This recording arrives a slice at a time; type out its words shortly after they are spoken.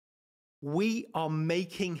We are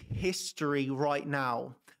making history right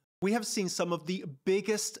now. We have seen some of the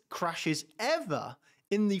biggest crashes ever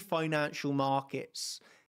in the financial markets.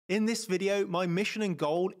 In this video, my mission and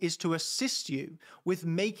goal is to assist you with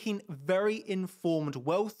making very informed,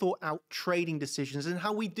 well thought out trading decisions and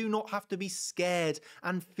how we do not have to be scared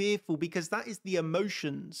and fearful, because that is the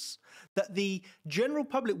emotions that the general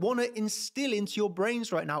public want to instill into your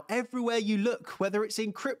brains right now. Everywhere you look, whether it's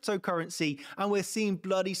in cryptocurrency and we're seeing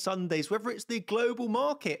bloody Sundays, whether it's the global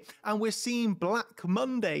market and we're seeing Black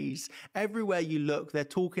Mondays, everywhere you look, they're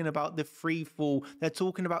talking about the free fall. They're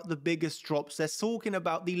talking about the biggest drops. They're talking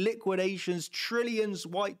about the liquidations, trillions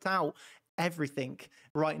wiped out. Everything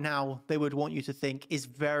right now they would want you to think is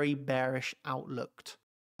very bearish outlooked.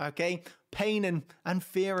 Okay, pain and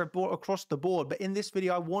fear are brought across the board. But in this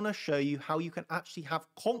video, I want to show you how you can actually have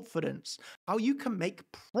confidence, how you can make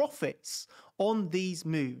profits on these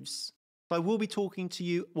moves. So I will be talking to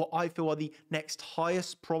you what I feel are the next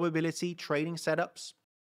highest probability trading setups.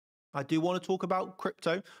 I do want to talk about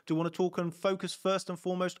crypto, do want to talk and focus first and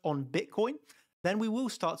foremost on Bitcoin. Then we will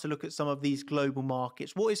start to look at some of these global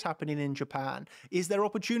markets. What is happening in Japan? Is there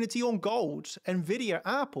opportunity on gold, NVIDIA,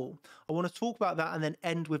 Apple? I want to talk about that and then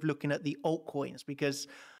end with looking at the altcoins, because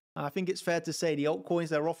I think it's fair to say the altcoins,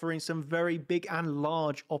 they're offering some very big and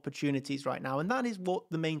large opportunities right now. And that is what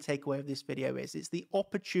the main takeaway of this video is. It's the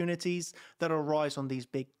opportunities that arise on these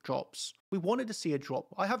big drops. We wanted to see a drop.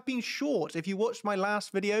 I have been short. If you watched my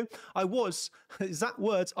last video, I was, exact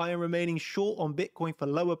words, I am remaining short on Bitcoin for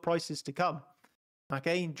lower prices to come.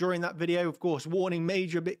 Okay, during that video, of course, warning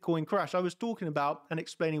major Bitcoin crash, I was talking about and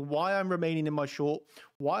explaining why I'm remaining in my short,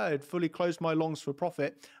 why I had fully closed my longs for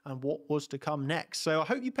profit, and what was to come next. So I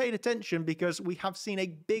hope you paid attention, because we have seen a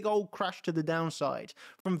big old crash to the downside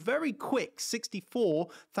from very quick $64,500,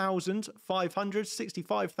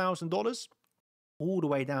 $65,000 all the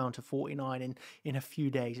way down to 49 in a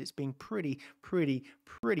few days. It's been pretty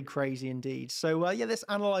crazy indeed. So yeah, let's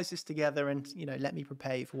analyze this together and, let me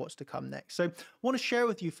prepare you for what's to come next. So I want to share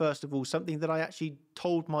with you, first of all, something that I actually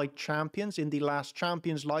told my champions in the last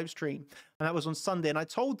champions live stream. And that was on Sunday. And I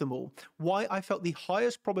told them all why I felt the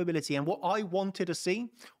highest probability and what I wanted to see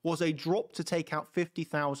was a drop to take out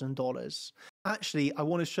 $50,000. Actually, I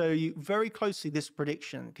want to show you very closely this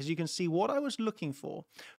prediction, because you can see what I was looking for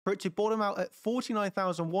it to bottom out at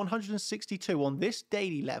 49,162 on this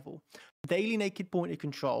daily level, daily naked point of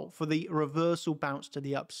control, for the reversal bounce to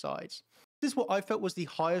the upsides. This is what I felt was the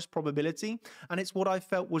highest probability, and it's what I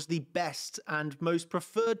felt was the best and most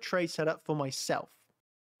preferred trade setup for myself.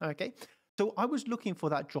 Okay. So I was looking for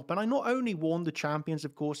that drop, and I not only warned the champions,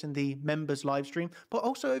 of course, in the members live stream, but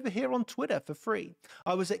also over here on Twitter for free.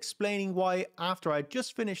 I was explaining why, after I had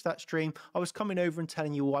just finished that stream, I was coming over and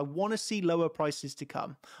telling you, I want to see lower prices to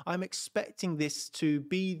come. I'm expecting this to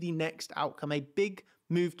be the next outcome, a big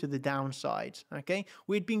move to the downside. Okay,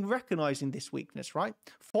 we'd been recognizing this weakness, right?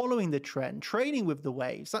 Following the trend, trading with the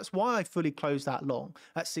waves. That's why I fully closed that long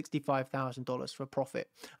at $65,000 for profit.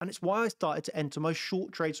 And it's why I started to enter my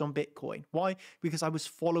short trades on Bitcoin. Why? Because I was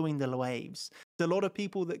following the waves. There's a lot of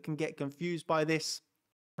people that can get confused by this.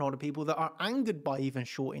 A lot of people that are angered by even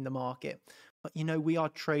shorting the market. But we are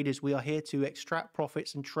traders. We are here to extract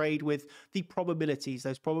profits and trade with the probabilities.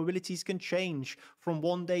 Those probabilities can change from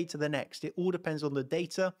one day to the next. It all depends on the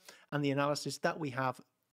data and the analysis that we have,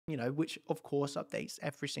 which of course updates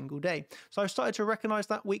every single day. So I started to recognize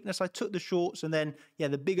that weakness. I took the shorts, and then, yeah,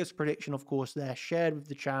 the biggest prediction, of course, there shared with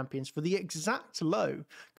the champions for the exact low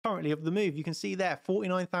currently of the move. You can see there,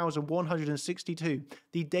 49,162,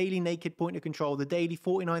 the daily naked point of control, the daily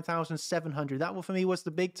 49,700. That one for me was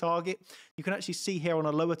the big target. You can actually see here on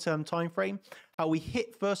a lower term time frame how we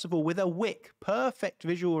hit, first of all, with a wick, perfect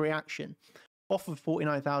visual reaction off of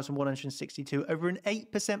 49,162 over an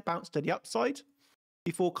 8% bounce to the upside,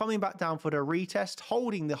 before coming back down for the retest,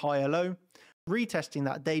 holding the higher low, retesting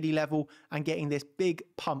that daily level, and getting this big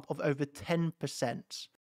pump of over 10%. So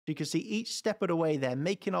you can see each step of the way there,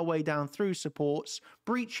 making our way down through supports,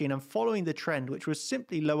 breaching and following the trend, which was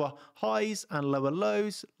simply lower highs and lower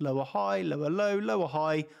lows, lower high, lower low, lower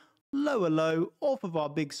high, lower low off of our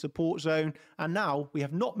big support zone. And now we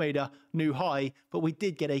have not made a new high, but we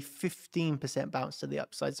did get a 15% bounce to the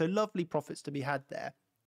upside. So lovely profits to be had there.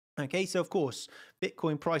 Okay, so of course,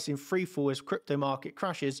 Bitcoin price in free fall as crypto market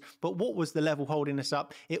crashes. But what was the level holding us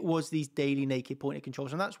up? It was these daily naked point of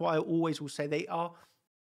controls. And that's why I always will say they are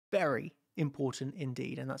very important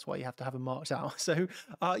indeed. And that's why you have to have them marked out. So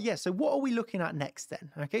yeah, so what are we looking at next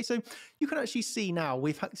then? Okay, so you can actually see now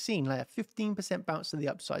we've seen like a 15% bounce to the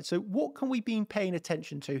upside. So what can we be paying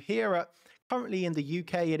attention to here? Currently in the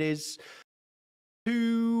UK, it is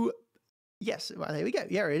Yes, well, there we go.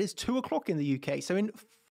 Yeah, it is 2 o'clock in the UK. So in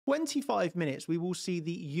 25 minutes, we will see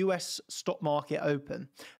the US stock market open.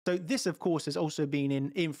 So this, of course, has also been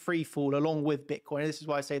in free fall along with Bitcoin. This is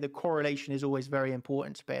why I say the correlation is always very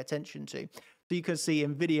important to pay attention to. So you can see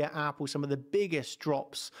NVIDIA, Apple, some of the biggest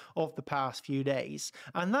drops of the past few days.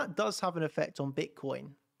 And that does have an effect on Bitcoin.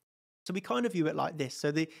 So we kind of view it like this.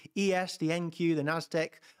 So the ES, the NQ, the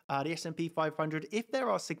NASDAQ, the S&P 500, if there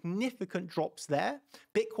are significant drops there,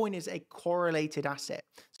 Bitcoin is a correlated asset.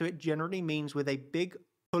 So it generally means with a big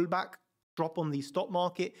pullback drop on the stock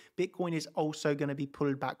market, Bitcoin is also going to be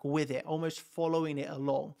pulled back with it, almost following it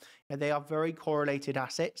along. And they are very correlated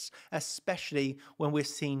assets, especially when we're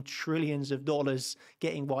seeing trillions of dollars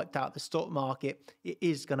getting wiped out the stock market. It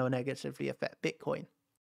is going to negatively affect Bitcoin.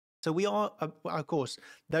 So we are, of course,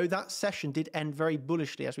 though that session did end very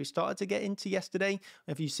bullishly as we started to get into yesterday.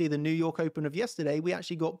 If you see the New York Open of yesterday, we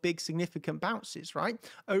actually got big significant bounces, right?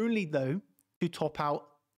 Only though to top out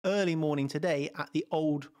early morning today at the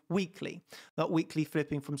old weekly, that weekly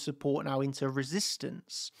flipping from support now into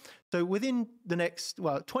resistance. So within the next,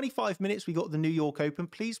 25 minutes, we got the New York Open.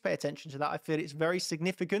 Please pay attention to that. I feel it's very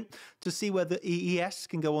significant to see whether EES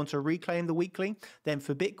can go on to reclaim the weekly, then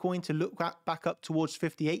for Bitcoin to look back up towards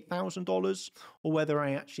 $58,000, or whether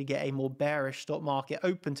I actually get a more bearish stock market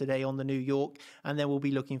open today on the New York, and then we'll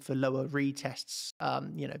be looking for lower retests,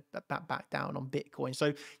 back down on Bitcoin.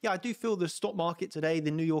 So yeah, I do feel the stock market today,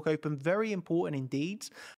 the New York Open, very important indeed.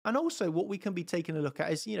 And also what we can be taking a look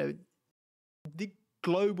at is, the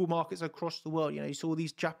global markets across the world. You saw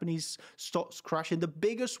these Japanese stocks crashing. The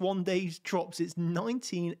biggest one-day drops since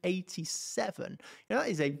 1987. That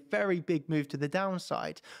is a very big move to the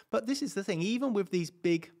downside. But this is the thing, even with these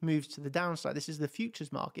big moves to the downside, this is the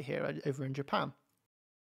futures market here over in Japan.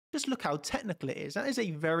 Just look how technical it is. That is a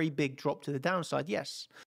very big drop to the downside, yes.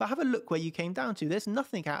 But have a look where you came down to. There's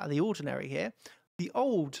nothing out of the ordinary here. The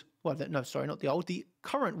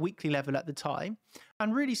current weekly level at the time,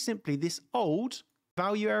 and really simply this old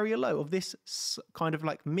value area low of this kind of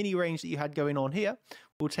like mini range that you had going on here.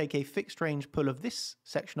 We'll take a fixed range pull of this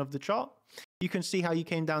section of the chart. You can see how you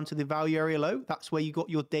came down to the value area low. That's where you got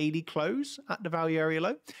your daily close at the value area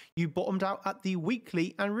low. You bottomed out at the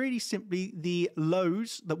weekly, and really simply the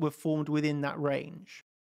lows that were formed within that range.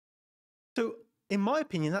 So in my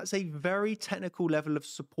opinion, that's a very technical level of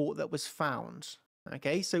support that was found.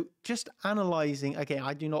 Okay, so just analyzing, again,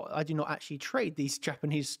 I do not actually trade these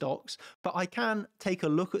Japanese stocks, but I can take a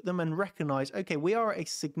look at them and recognize, okay, we are at a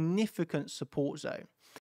significant support zone.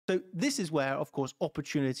 So this is where, of course,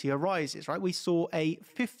 opportunity arises, right? We saw a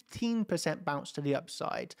 15% bounce to the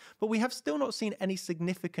upside, but we have still not seen any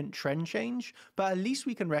significant trend change. But at least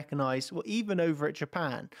we can recognize, well, even over at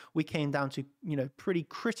Japan, we came down to, pretty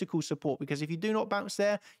critical support, because if you do not bounce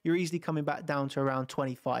there, you're easily coming back down to around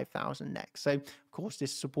 25,000 next. So of course,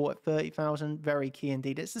 this support at 30,000, very key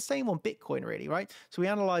indeed. It's the same on Bitcoin, really, right? So we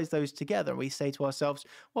analyze those together and we say to ourselves,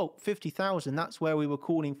 well, 50,000, that's where we were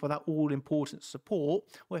calling for that all-important support.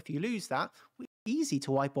 Well, if you lose that, it's easy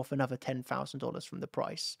to wipe off another $10,000 from the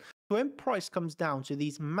price. So when price comes down to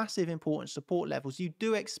these massive important support levels, you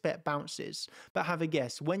do expect bounces. But have a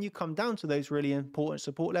guess, when you come down to those really important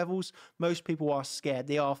support levels, most people are scared.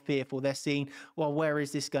 They are fearful. They're seeing, well, where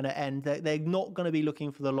is this going to end? They're not going to be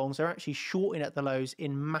looking for the longs. They're actually shorting at the lows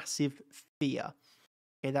in massive fear.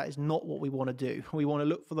 Okay, that is not what we want to do. We want to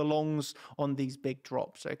look for the longs on these big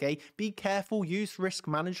drops. Okay, be careful, use risk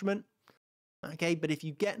management. Okay, but if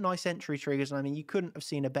you get nice entry triggers, I mean, you couldn't have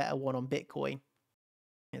seen a better one on Bitcoin.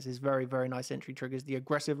 This is very, very nice entry triggers. The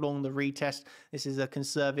aggressive long, the retest. This is a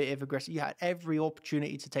conservative, aggressive. You had every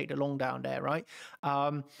opportunity to take the long down there, right?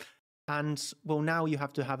 And well, now you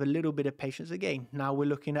have to have a little bit of patience again. Now we're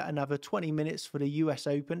looking at another 20 minutes for the US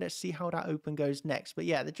Open. Let's see how that Open goes next. But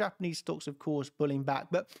yeah, the Japanese stocks, of course, pulling back.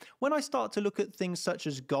 But when I start to look at things such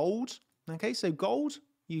as gold, okay, so gold,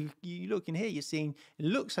 you look in here, you're seeing it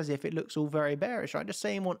looks as if it looks all very bearish, right? The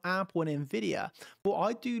same on Apple and NVIDIA. But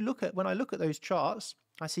I do look at, when I look at those charts,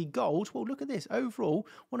 I see gold. Well, look at this. Overall,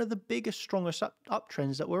 one of the biggest, strongest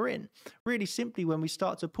uptrends that we're in. Really simply, when we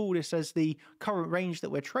start to pull this as the current range that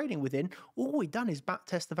we're trading within, all we've done is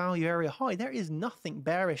backtest the value area high. There is nothing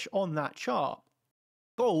bearish on that chart.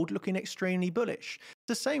 Gold looking extremely bullish.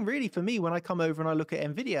 It's the same really for me when I come over and I look at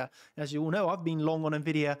NVIDIA. As you all know, I've been long on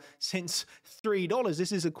NVIDIA since $3.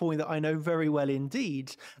 This is a coin that I know very well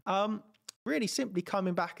indeed. Really simply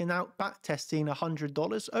coming back and out back testing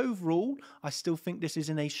 $100. Overall, I still think this is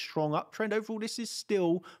in a strong uptrend. Overall, this is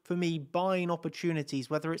still, for me, buying opportunities,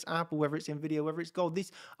 whether it's Apple, whether it's NVIDIA, whether it's gold.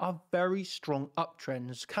 These are very strong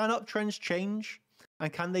uptrends. Can uptrends change?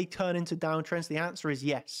 And can they turn into downtrends? The answer is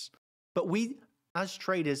yes. But we as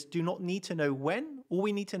traders, do not need to know when. All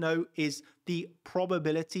we need to know is the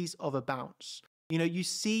probabilities of a bounce. You know, you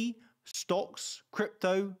see stocks,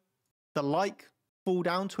 crypto, the like fall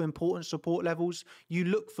down to important support levels, you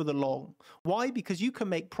look for the long. Why? Because you can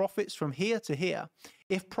make profits from here to here.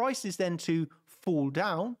 If price is then to fall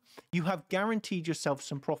down, you have guaranteed yourself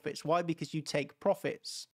some profits. Why? Because you take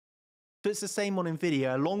profits. So it's the same on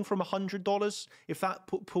NVIDIA, long from $100, if that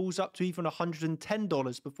pulls up to even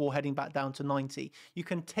 $110 before heading back down to 90, you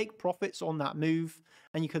can take profits on that move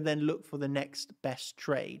and you can then look for the next best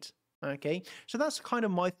trade. Okay, so that's kind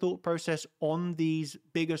of my thought process on these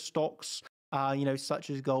bigger stocks, you know, such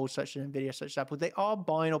as gold, such as NVIDIA, such as Apple. They are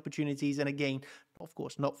buying opportunities. And again, of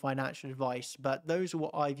course, not financial advice, but those are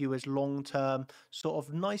what I view as long-term sort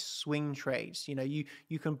of nice swing trades. You know,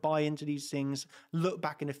 you can buy into these things, look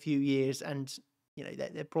back in a few years and, you know,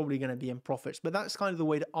 they're probably going to be in profits. But that's kind of the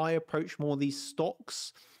way that I approach more of these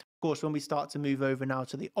stocks. Of course, when we start to move over now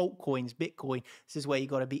to the altcoins, Bitcoin, this is where you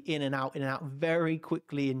got to be in and out very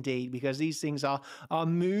quickly indeed, because these things are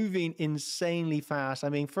moving insanely fast. I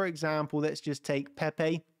mean, for example, let's just take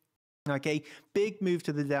Pepe. Okay, big move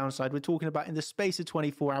to the downside. We're talking about in the space of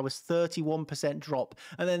 24 hours, 31% drop.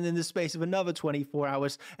 And then in the space of another 24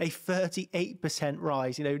 hours, a 38%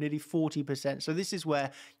 rise, you know, nearly 40%. So this is where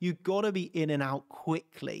you've got to be in and out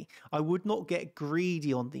quickly. I would not get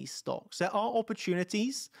greedy on these stocks. There are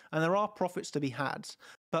opportunities and there are profits to be had.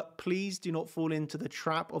 But please do not fall into the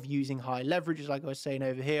trap of using high leverage, like I was saying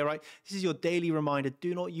over here, right? This is your daily reminder.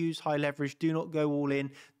 Do not use high leverage. Do not go all in.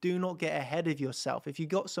 Do not get ahead of yourself. If you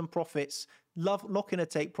got some profits, lock in a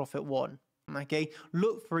take profit one. Okay,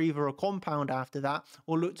 look for either a compound after that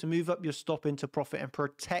or look to move up your stop into profit and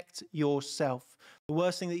protect yourself. The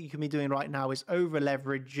worst thing that you can be doing right now is over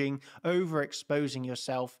leveraging, overexposing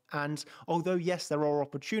yourself. And although, yes, there are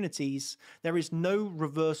opportunities, there is no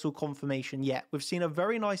reversal confirmation yet. We've seen a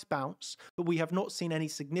very nice bounce, but we have not seen any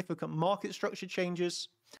significant market structure changes,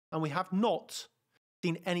 and we have not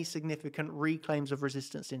seen any significant reclaims of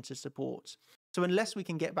resistance into support. So unless we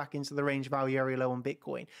can get back into the range value area low on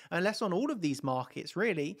Bitcoin, unless on all of these markets,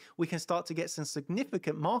 really, we can start to get some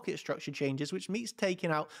significant market structure changes, which means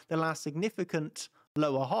taking out the last significant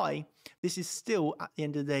lower high, this is still, at the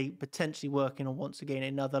end of the day, potentially working on, once again,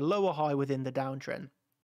 another lower high within the downtrend.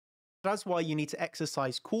 That's why you need to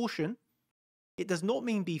exercise caution. It does not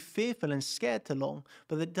mean be fearful and scared to long,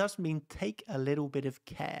 but it does mean take a little bit of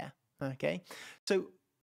care. Okay, so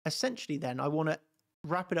essentially then I want to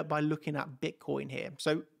wrap it up by looking at Bitcoin here.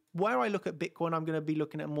 So where I look at Bitcoin, I'm going to be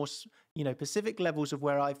looking at more, you know, specific levels of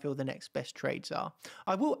where I feel the next best trades are.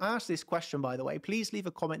 I will ask this question, by the way. Please leave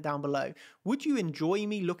a comment down below. Would you enjoy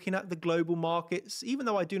me looking at the global markets? Even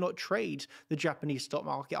though I do not trade the Japanese stock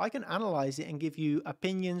market, I can analyze it and give you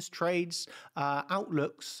opinions, trades,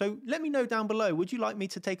 outlooks. So let me know down below. Would you like me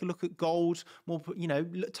to take a look at gold, more, you know,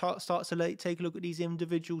 start to take a look at these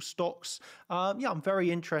individual stocks? Yeah, I'm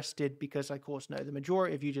very interested because I, of course, know the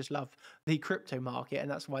majority of you just love the crypto market,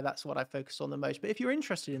 and that's what I focus on the most. But if you're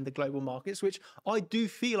interested in the global markets, which I do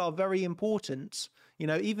feel are very important, you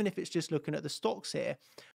know, even if it's just looking at the stocks here,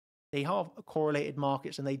 they have correlated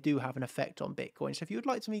markets and they do have an effect on Bitcoin. So if you would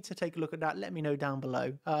like me to take a look at that, let me know down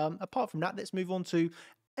below. Apart from that, let's move on to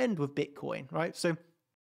end with Bitcoin, right? So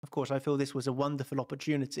of course, I feel this was a wonderful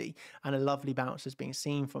opportunity and a lovely bounce has been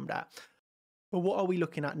seen from that. But what are we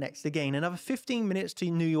looking at next? Again, another 15 minutes to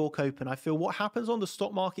New York Open. I feel what happens on the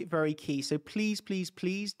stock market very key. So please, please,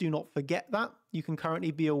 please do not forget that. You can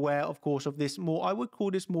currently be aware, of course, of this more. I would call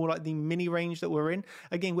this more like the mini range that we're in.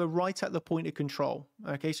 Again, we're right at the point of control.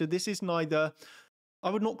 Okay, so this is neither, I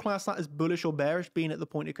would not class that as bullish or bearish being at the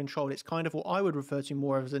point of control. It's kind of what I would refer to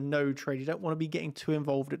more as a node trade. You don't want to be getting too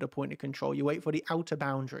involved at the point of control. You wait for the outer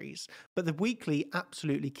boundaries. But the weekly,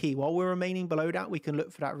 absolutely key. While we're remaining below that, we can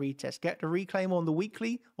look for that retest. Get the reclaim on the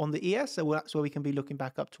weekly, on the ES, so that's where we can be looking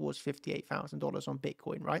back up towards $58,000 on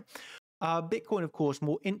Bitcoin, right? Bitcoin, of course,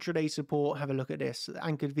 more intraday support. Have a look at this. The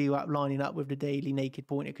anchored VWAP lining up with the daily naked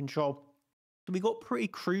point of control. So we got pretty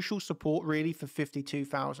crucial support really for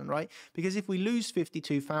 52,000, right? Because if we lose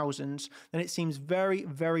 52,000, then it seems very,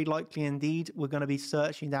 very likely indeed we're going to be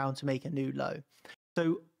searching down to make a new low.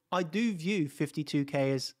 So I do view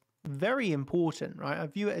 52K as very important, right? I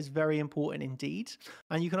view it as very important indeed.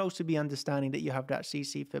 And you can also be understanding that you have that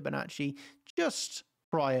CC Fibonacci just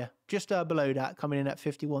prior, just below that, coming in at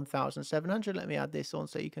 51,700. Let me add this on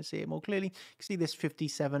so you can see it more clearly. You can see this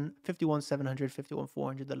 51,700,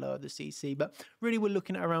 51,400, the low of the CC. But really, we're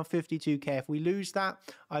looking at around 52K. If we lose that,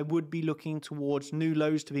 I would be looking towards new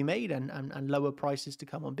lows to be made and lower prices to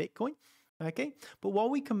come on Bitcoin. Okay, but while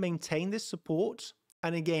we can maintain this support,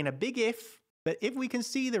 and again, a big if, But if we can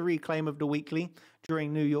see the reclaim of the weekly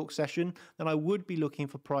during New York session, then I would be looking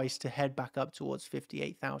for price to head back up towards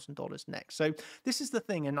 $58,000 next. So this is the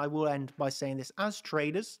thing, and I will end by saying this. As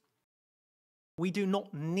traders, we do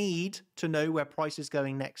not need to know where price is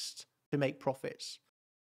going next to make profits.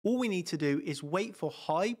 All we need to do is wait for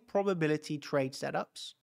high probability trade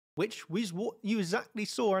setups, which is what you exactly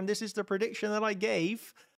saw. And this is the prediction that I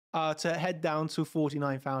gave to head down to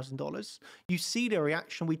 $49,000. You see the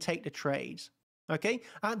reaction, we take the trade. Okay,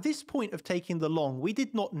 at this point of taking the long, we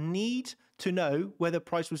did not need to know whether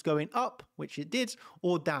price was going up, which it did,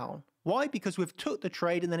 or down. Why? Because we've took the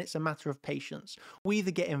trade and then it's a matter of patience. We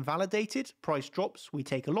either get invalidated, price drops, we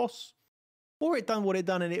take a loss, or it done what it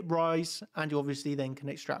done and it rise, and you obviously then can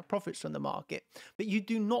extract profits from the market. But you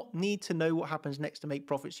do not need to know what happens next to make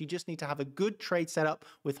profits. You just need to have a good trade setup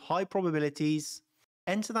with high probabilities,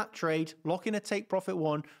 enter that trade, lock in a take profit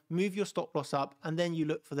one, move your stop loss up, and then you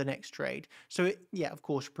look for the next trade. So yeah, of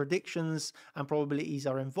course, predictions and probabilities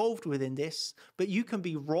are involved within this, but you can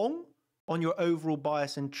be wrong on your overall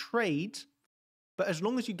bias and trade. But as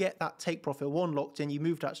long as you get that take profit one locked in, you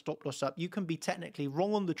move that stop loss up, you can be technically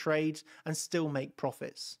wrong on the trades and still make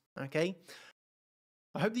profits. Okay.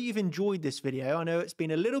 I hope that you've enjoyed this video. I know it's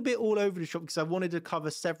been a little bit all over the shop because I wanted to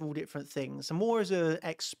cover several different things and more as an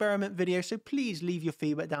experiment video. So please leave your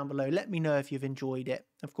feedback down below. Let me know if you've enjoyed it.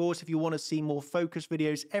 Of course, if you want to see more focus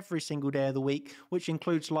videos every single day of the week, which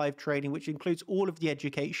includes live trading, which includes all of the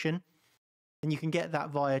education, and you can get that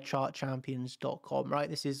via chartchampions.com, right?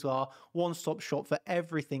 This is our one-stop shop for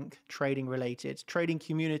everything trading related. Trading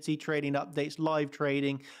community, trading updates, live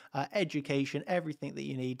trading, education, everything that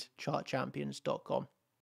you need, chartchampions.com.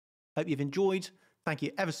 Hope you've enjoyed. Thank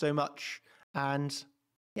you ever so much. And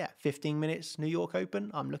yeah, 15 minutes New York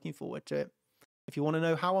Open. I'm looking forward to it. If you want to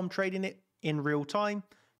know how I'm trading it in real time,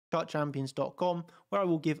 chartchampions.com, where I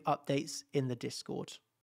will give updates in the Discord.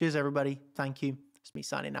 Cheers, everybody. Thank you. It's me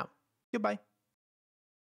signing out. Goodbye.